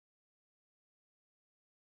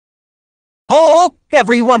Oh,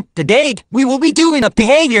 everyone, today we will be doing a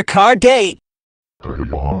behavior card day.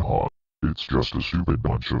 It's just a stupid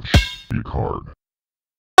bunch of card.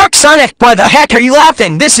 Dark Sonic, why the heck are you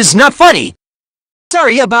laughing? This is not funny.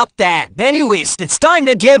 Sorry about that. Anyways, it's time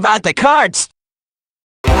to give out the cards.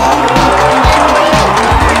 That's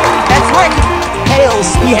right.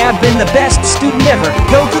 Tails, you have been the best student ever.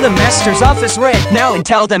 Go to the master's office right now and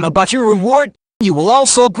tell them about your reward. You will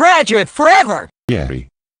also graduate forever. Yay.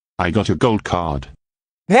 I got a gold card.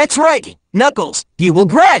 That's right. Knuckles, you will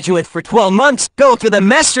graduate for 12 months. Go to the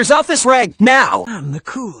master's office right now. I'm the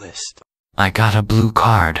coolest. I got a blue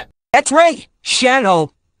card. That's right.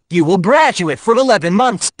 Shadow, you will graduate for 11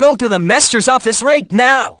 months. Go to the master's office right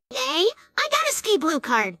now. Yay! I got a ski blue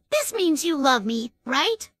card. This means you love me,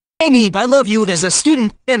 right? Amy, I love you as a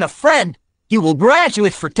student and a friend. You will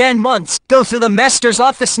graduate for 10 months. Go to the master's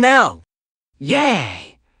office now. Yay!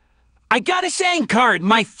 I got a sang card.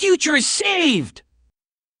 My future is saved.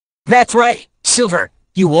 That's right. Silver,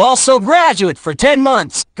 you will also graduate for 10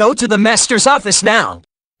 months. Go to the master's office now.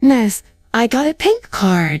 Ness, I got a pink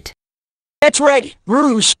card. That's right.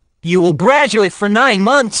 Rouge, you will graduate for 9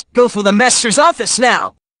 months. Go to the master's office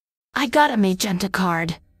now. I got a magenta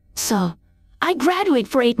card. So, I graduate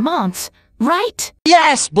for 8 months, right?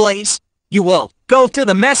 Yes, Blaze. You will. Go to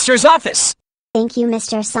the master's office. Thank you,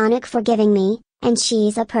 Mr. Sonic, for giving me, and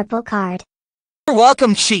she's a purple card. You're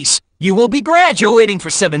welcome, Cheese. You will be graduating for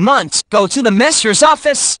 7 months. Go to the master's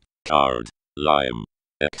office. Card, lime,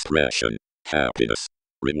 expression, happiness,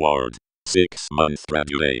 reward, 6-month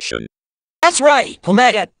graduation. That's right,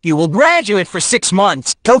 Omega. You will graduate for 6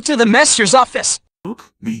 months. Go to the master's office.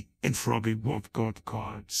 Look, me and Froggy both got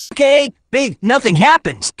cards. Okay, Big, nothing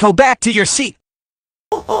happens. Go back to your seat.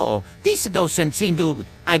 Oh, this doesn't seem to...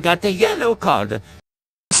 I got the yellow card.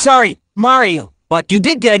 Sorry, Mario, but you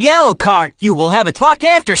did get a yellow card. You will have a talk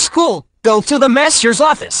after school. Go to the master's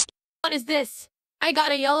office. What is this? I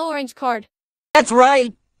got a yellow-orange card. That's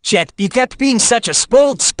right. Jet, you kept being such a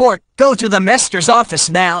spoiled sport. Go to the master's office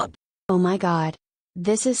now. Oh my god.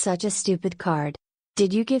 This is such a stupid card.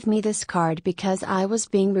 Did you give me this card because I was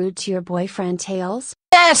being rude to your boyfriend Tails?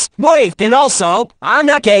 Yes, wait, and also, I'm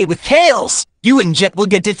not gay with Tails. You and Jet will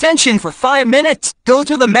get detention for 5 minutes. Go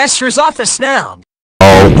to the master's office now.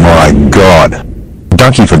 Oh my god.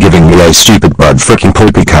 Ducky for giving me a stupid bud freaking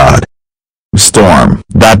poopy card. Storm,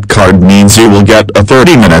 that card means you will get a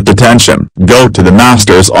 30-minute detention. Go to the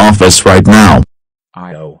master's office right now.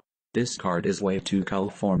 This card is way too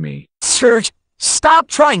cool for me. Serge, stop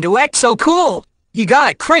trying to act so cool. You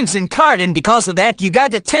got a crimson card and because of that you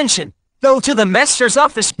got detention. Go to the master's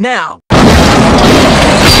office now. That's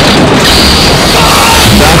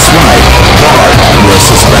right, Bard, you are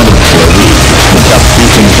suspended for a week. You kept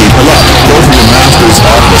beating people up. Go to your master's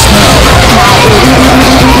office now.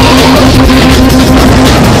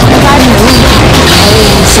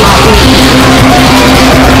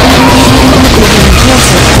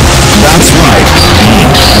 That's right, Dean,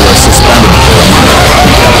 you are suspended for a month.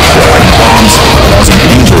 You kept throwing bombs, causing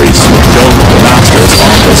injuries. Go to the master's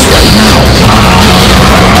office right now.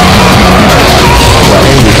 Well,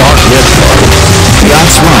 you got hit, though.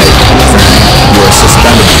 That's right, Frank. You are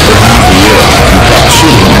suspended for half a year. You kept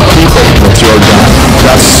shooting at people with your gun.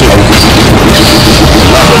 That's so...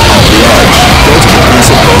 level off the edge. Go to the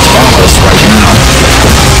principal's office right now.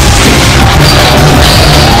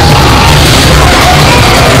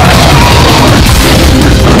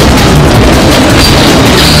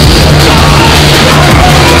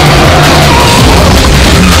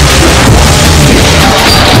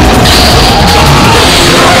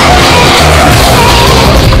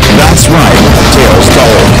 That's right, Tails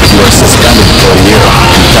Dole. You are suspended for a year.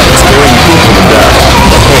 You kept scaring people to death.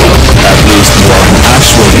 But hey, at least you are an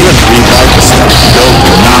actual good revitalism. Go to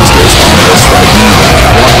the master's office right now.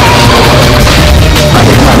 I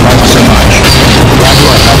hate my life so much. Why do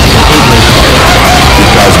I have to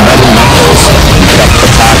because Metal Knuckles, you kept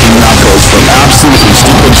attacking Knuckles for absolutely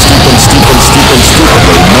stupidly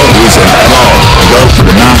no reason at all. Go to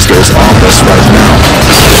the master's office right now.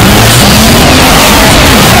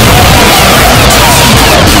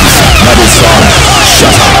 Metal-Sonic,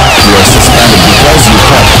 shut up. You are suspended because you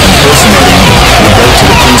kept impersonating me. You go to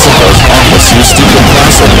the principal's office, you stupid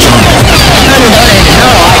class of junk. No,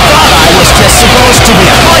 I thought I was just supposed to be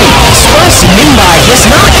funny. Supposed to mean by just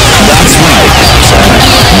not. That's right, Sonic.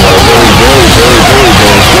 You are a very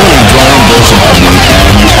drawing version of me,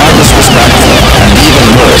 and you are disrespectful. And even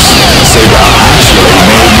worse, Sega actually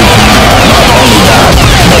made you cry. Not only that,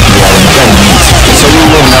 but you are in dead meat. So you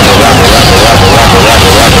will never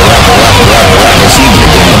see me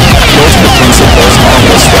again. Go to the principal's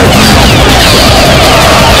office right now.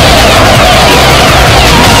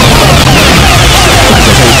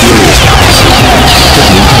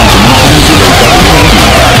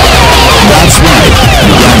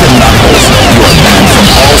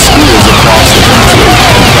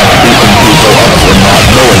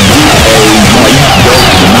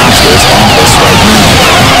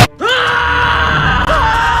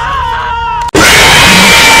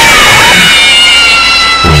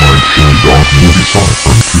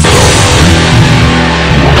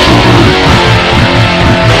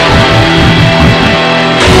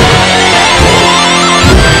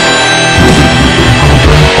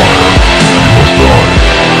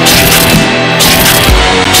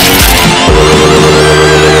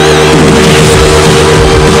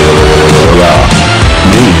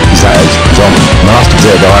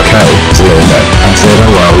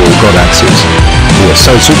 galaxies. We are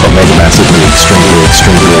so super mega massively extremely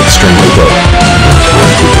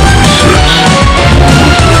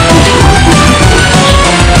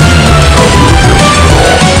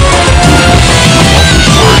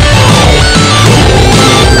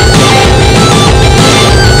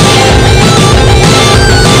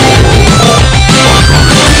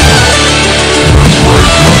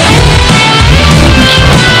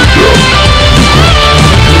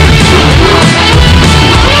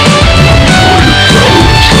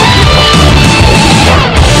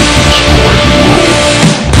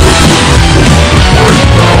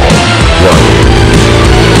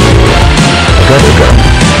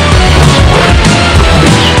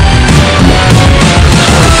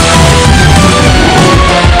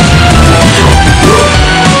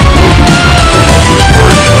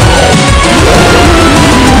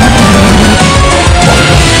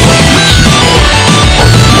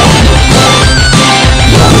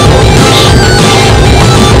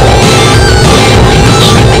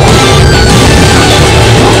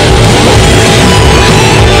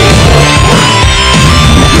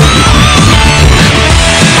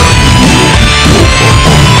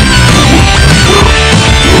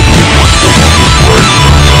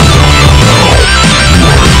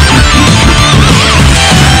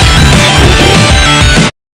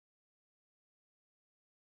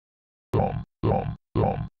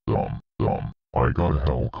I got a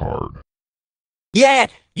hell card. Yeah,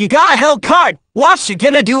 you got a hell card. What you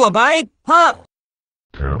gonna do about it, huh?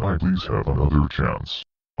 Can I please have another chance?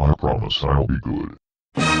 I promise I'll be good.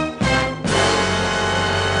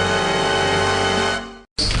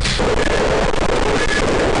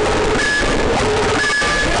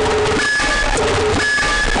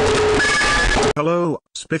 Hello,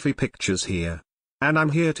 Spiffy Pictures here. And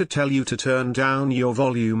I'm here to tell you to turn down your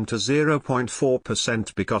volume to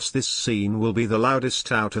 0.4% because this scene will be the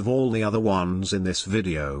loudest out of all the other ones in this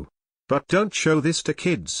video. But don't show this to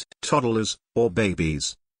kids, toddlers, or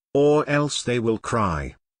babies. Or else they will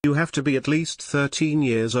cry. You have to be at least 13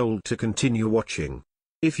 years old to continue watching.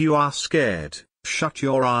 If you are scared, shut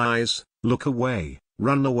your eyes, look away,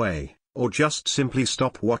 run away, or just simply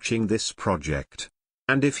stop watching this project.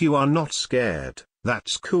 And if you are not scared,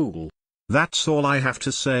 that's cool. That's all I have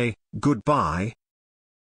to say. Goodbye.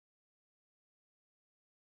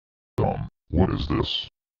 What is this?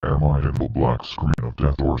 Am I in the black screen of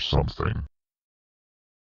death or something?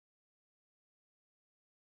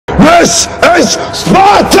 This is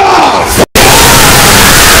Sparta!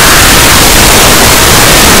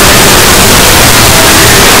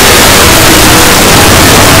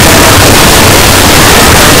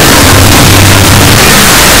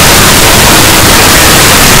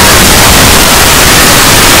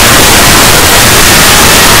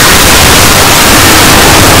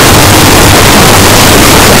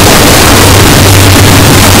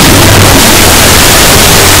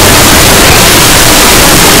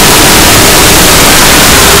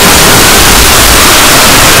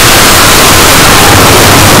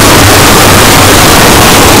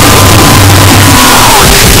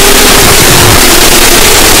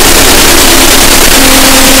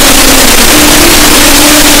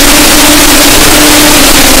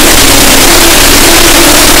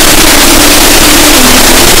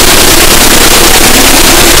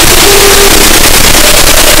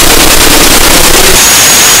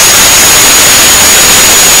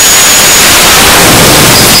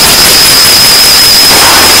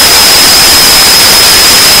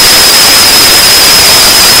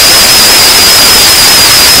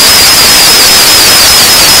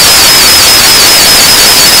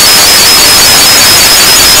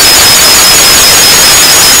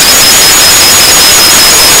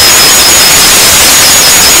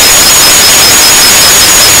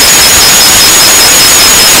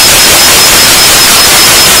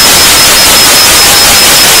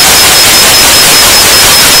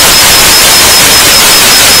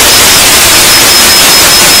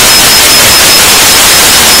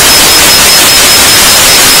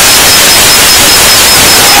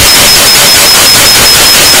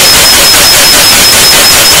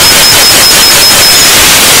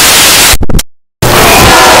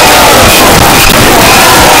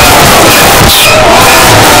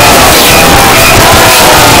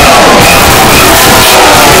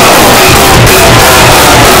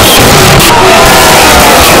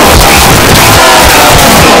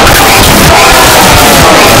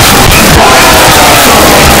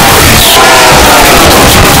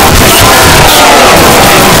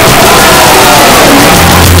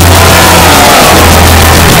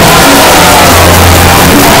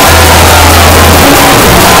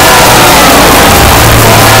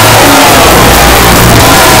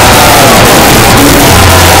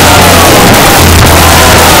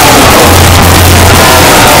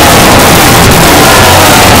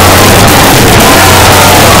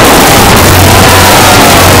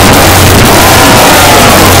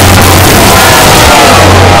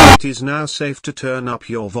 It is now safe to turn up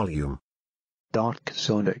your volume. Dark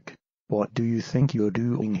Sonic, what do you think you're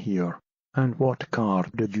doing here? And what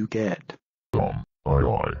card did you get?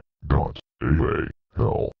 I got a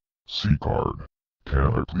hell C card. Can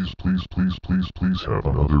I please have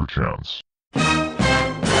another chance?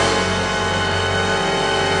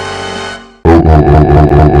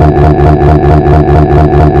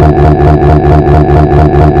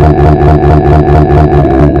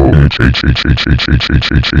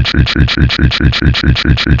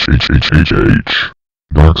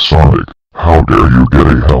 Dark Sonic, how dare you get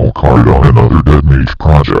a hell card on another Dead Mage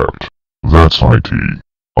project? That's IT.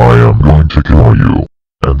 I am going to kill you,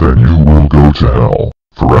 and then you will go to hell,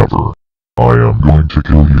 forever. I am going to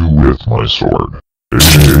kill you with my sword.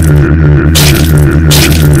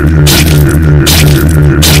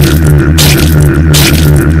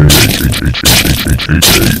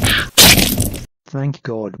 Thank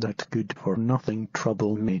God that good-for-nothing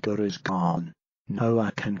troublemaker is gone. Now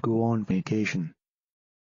I can go on vacation.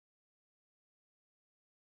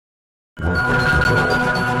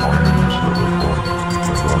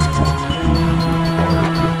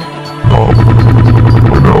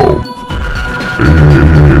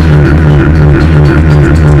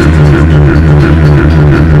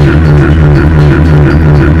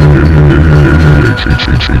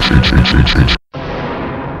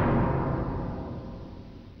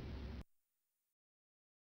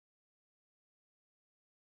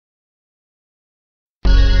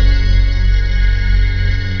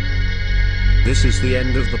 This is the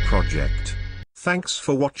end of the project. Thanks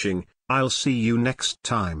for watching, I'll see you next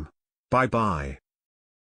time. Bye bye.